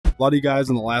A lot of you guys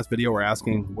in the last video were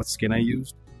asking what skin I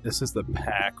used. This is the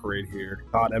pack right here.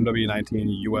 COD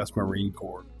MW19 US Marine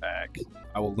Corps pack.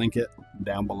 I will link it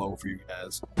down below for you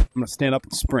guys. I'm gonna stand up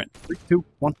and sprint. 3, 2,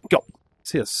 1, go.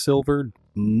 See a silver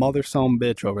mother son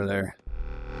bitch over there.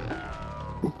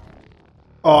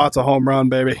 Oh, that's a home run,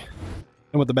 baby.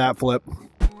 And with the bat flip.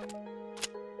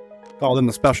 Called in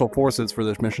the special forces for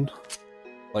this mission.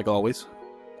 Like always.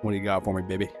 What do you got for me,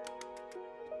 baby?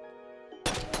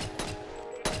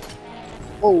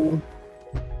 Oh.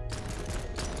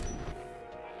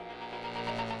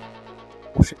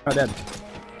 Oh shit, I'm dead.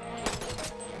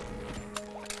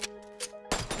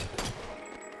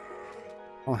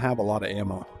 I don't have a lot of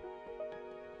ammo.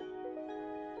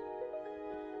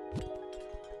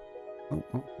 Oh.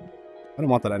 I don't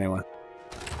want that anyway.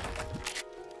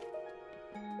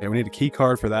 Okay, we need a key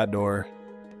card for that door.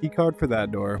 Key card for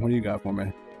that door. What do you got for me?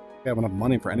 I don't have enough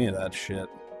money for any of that shit.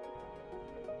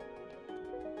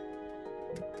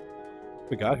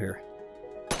 What we got here?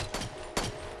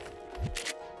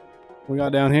 What we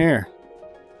got down here?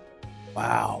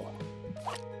 Wow.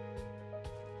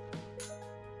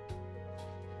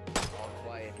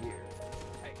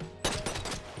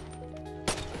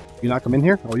 You not come in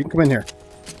here? Oh, you can come in here.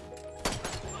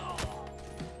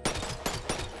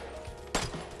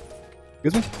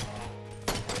 Excuse me?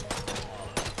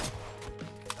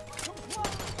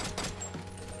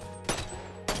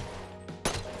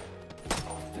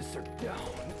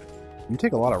 You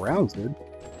take a lot of rounds, dude.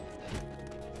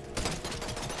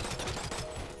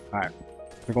 Alright.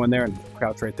 We're going there and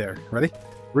crouch right there. Ready?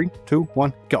 3, 2,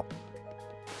 1, go.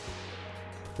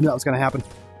 I knew that was gonna happen.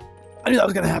 I knew that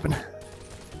was gonna happen.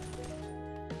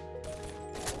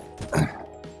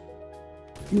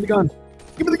 Give me the gun.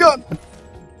 Give me the gun!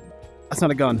 That's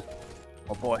not a gun.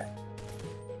 Oh boy.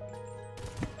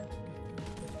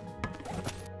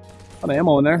 A lot of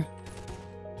ammo in there.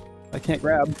 I can't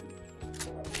grab.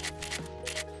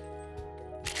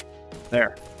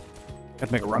 There. Have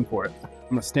to make a run for it. I'm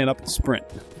gonna stand up and sprint.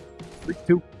 3,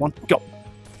 2, 1, go.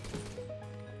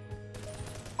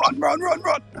 Run, run, run,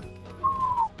 run!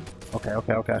 Okay. We're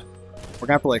gonna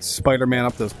have to like Spider-Man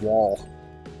up this wall.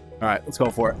 Alright, let's go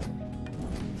for it.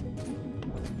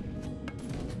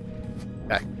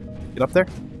 Okay. Get up there.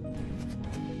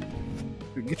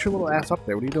 Dude, get your little ass up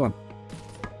there. What are you doing?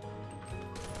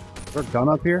 Is there a gun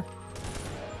up here?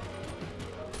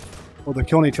 Oh, they're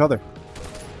killing each other.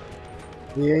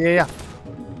 Yeah.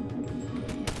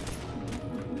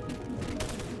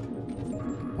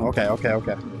 Okay.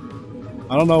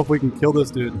 I don't know if we can kill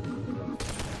this dude.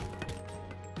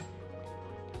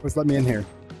 Just let me in here.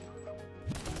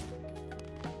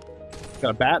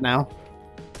 Got a bat now.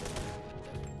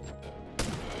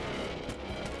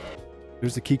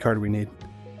 Here's the key card we need.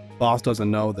 Boss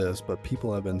doesn't know this, but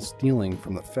people have been stealing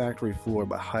from the factory floor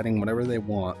by hiding whatever they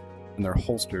want in their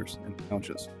holsters and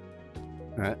pouches.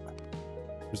 Alright.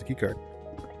 Here's the key card.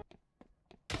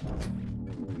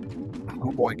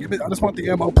 Oh boy, give me. I just want the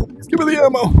ammo, please. Give me the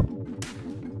ammo!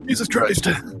 Jesus Christ.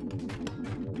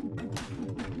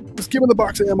 Just give me the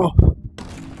box of ammo.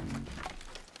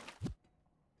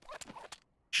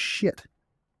 Shit.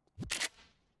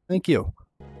 Thank you.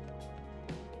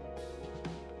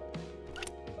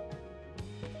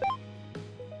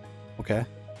 Okay.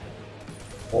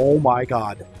 Oh my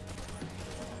god.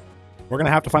 We're gonna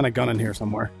have to find a gun in here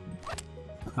somewhere.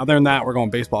 Other than that, we're going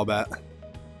baseball bat.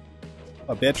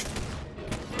 A bitch.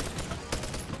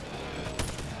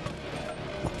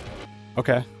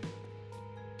 Okay.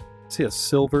 See a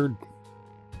silver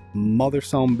mother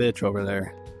son bitch over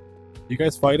there. You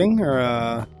guys fighting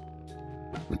or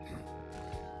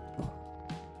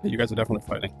you guys are definitely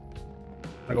fighting.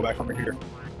 I'll go back over here.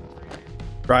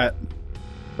 Try it.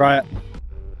 Try it.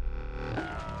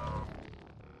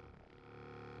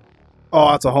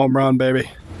 Oh, that's a home run,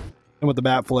 baby. And with the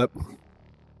bat flip.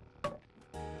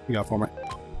 You got for me.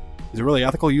 Is it really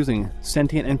ethical using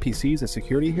sentient NPCs as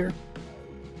security here?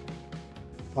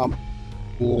 Whoa.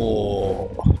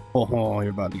 Oh, you're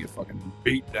about to get fucking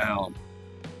beat down.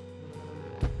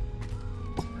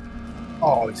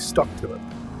 Oh, he's stuck to it.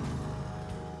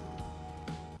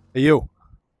 Hey, you.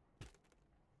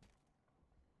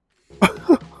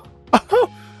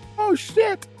 Oh,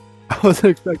 shit. I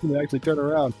wasn't expecting to actually turn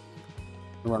around.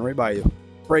 I'll run right by you.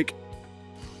 Break.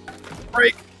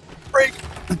 Break. Break.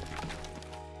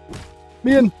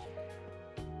 Me in.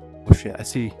 Oh, shit. I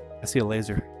see a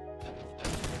laser.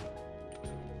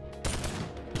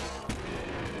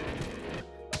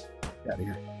 Get out of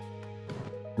here.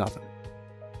 Nothing.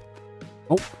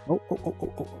 Oh.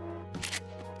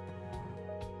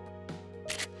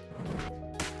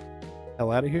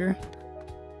 Hell out of here.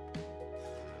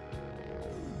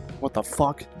 What the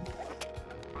fuck?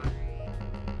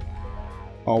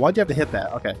 Oh, why'd you have to hit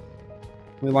that? Okay.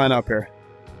 Let me line up here.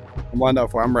 I'm lined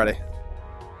up for it. I'm ready.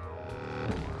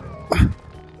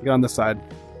 Get on this side.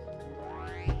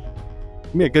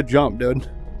 Give me a good jump, dude.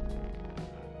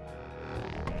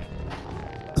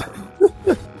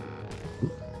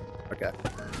 Okay.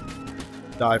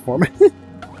 Die for me.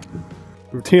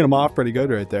 We're teeing him off pretty good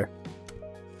right there.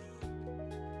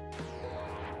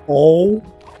 Oh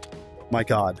my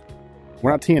god. We're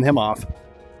not teeing him off.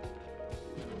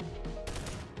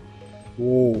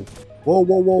 Whoa. Whoa,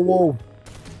 whoa, whoa, whoa.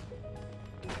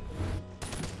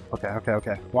 Okay, okay,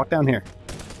 okay. Walk down here.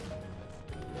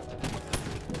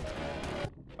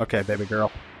 Okay, baby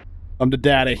girl. I'm the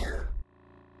daddy.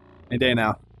 Any day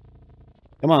now.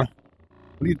 Come on.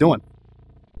 What are you doing?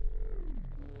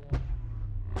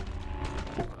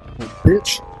 Oh,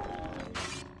 bitch.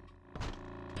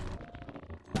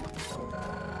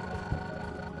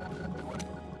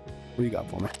 What do you got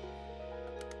for me?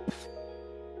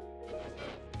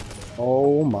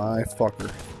 Oh my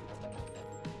fucker.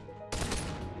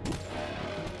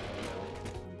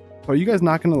 Are you guys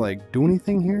not gonna like do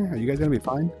anything here? Are you guys gonna be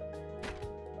fine?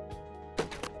 Is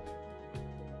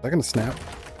that gonna snap?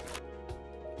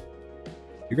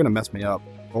 You're gonna mess me up.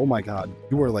 Oh my god.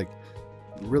 You are like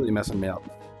really messing me up.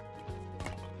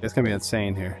 It's gonna be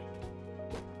insane here.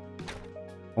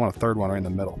 I want a third one right in the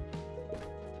middle.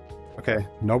 Okay,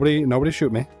 nobody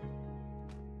shoot me.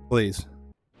 Please.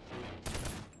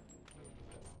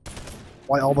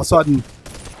 Why all of a sudden?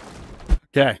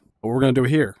 Okay, what we're gonna do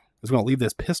here is we're gonna leave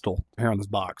this pistol here on this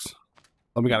box.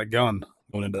 Then we got a gun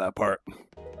going into that part.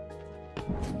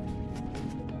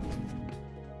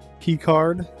 Key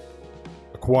card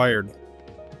acquired.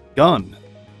 Gun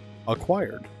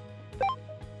acquired.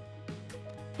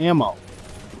 Ammo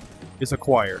is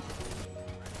acquired.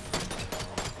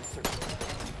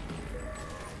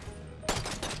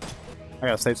 I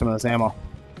gotta save some of this ammo.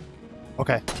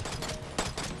 Okay.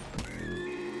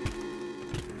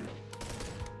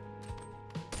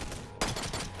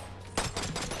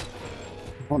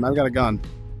 Oh, now we got a gun.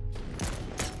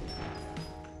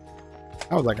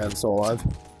 How was that guy still alive?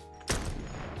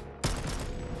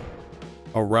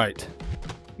 Alright.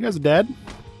 You guys are dead?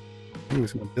 I'm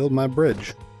just gonna build my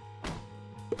bridge.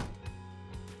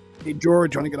 Hey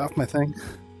George, you wanna get off my thing?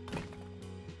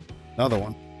 Another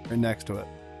one. Right next to it.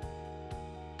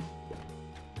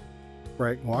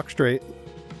 Right, walk straight.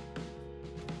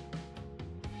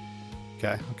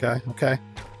 Okay, okay, okay.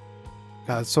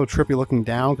 God, it's so trippy looking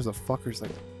down because the fucker's like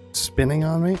spinning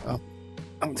on me. Oh,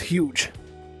 it's huge.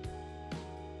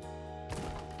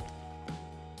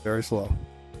 Very slow.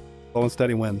 Slow and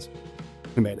steady wins.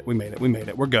 We made it, we made it, we made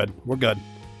it. We're good, we're good.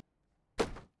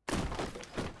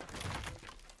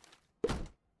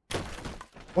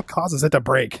 What causes it to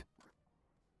break?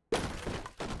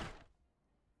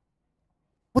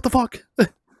 What the fuck?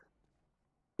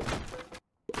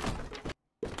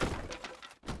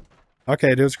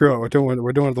 Okay, dude, screw it. We're doing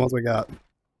it the ones we got.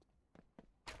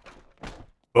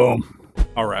 Boom.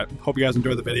 Alright, hope you guys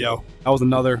enjoyed the video. That was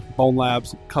another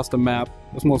Bonelab's custom map.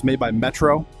 This one was made by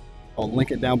Metro. I'll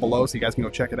link it down below so you guys can go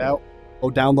check it out. Go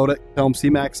download it. Tell them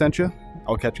C-Mac sent you.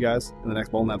 I'll catch you guys in the next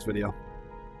Bonelab's video.